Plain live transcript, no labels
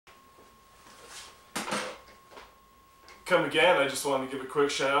Come again, I just wanted to give a quick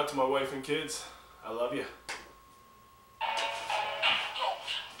shout out to my wife and kids. I love you.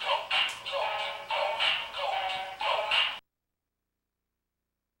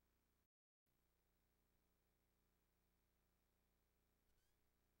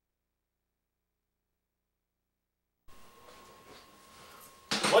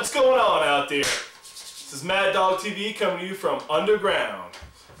 What's going on out there? This is Mad Dog TV coming to you from underground.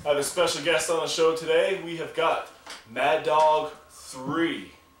 I have a special guest on the show today. We have got Mad Dog 3.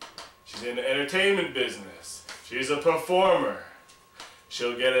 She's in the entertainment business. She's a performer.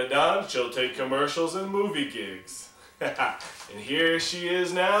 She'll get it done. She'll take commercials and movie gigs. And here she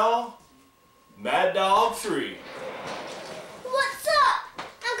is now, Mad Dog 3. What's up?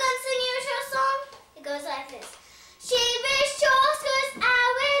 I'm gonna sing you a short song. It goes like this. She wears short skirts,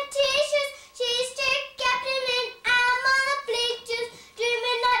 I wear t-shirts. She's strict captain and I'm on the bleachers.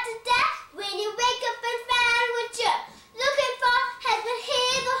 Dreaming not to die when you wake up and find what you're looking for has been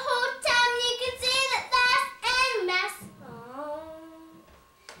here the whole time. You can see that that's and my song.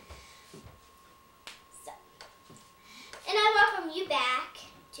 So, and I welcome you back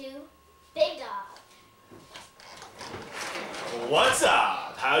to Big Dog. What's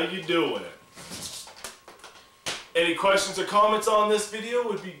up? How you doing? Any questions or comments on this video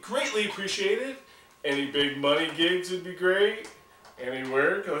would be greatly appreciated. Any big money gigs would be great. Any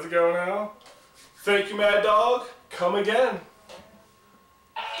work? Let's go now. Thank you, Mad Dog. Come again.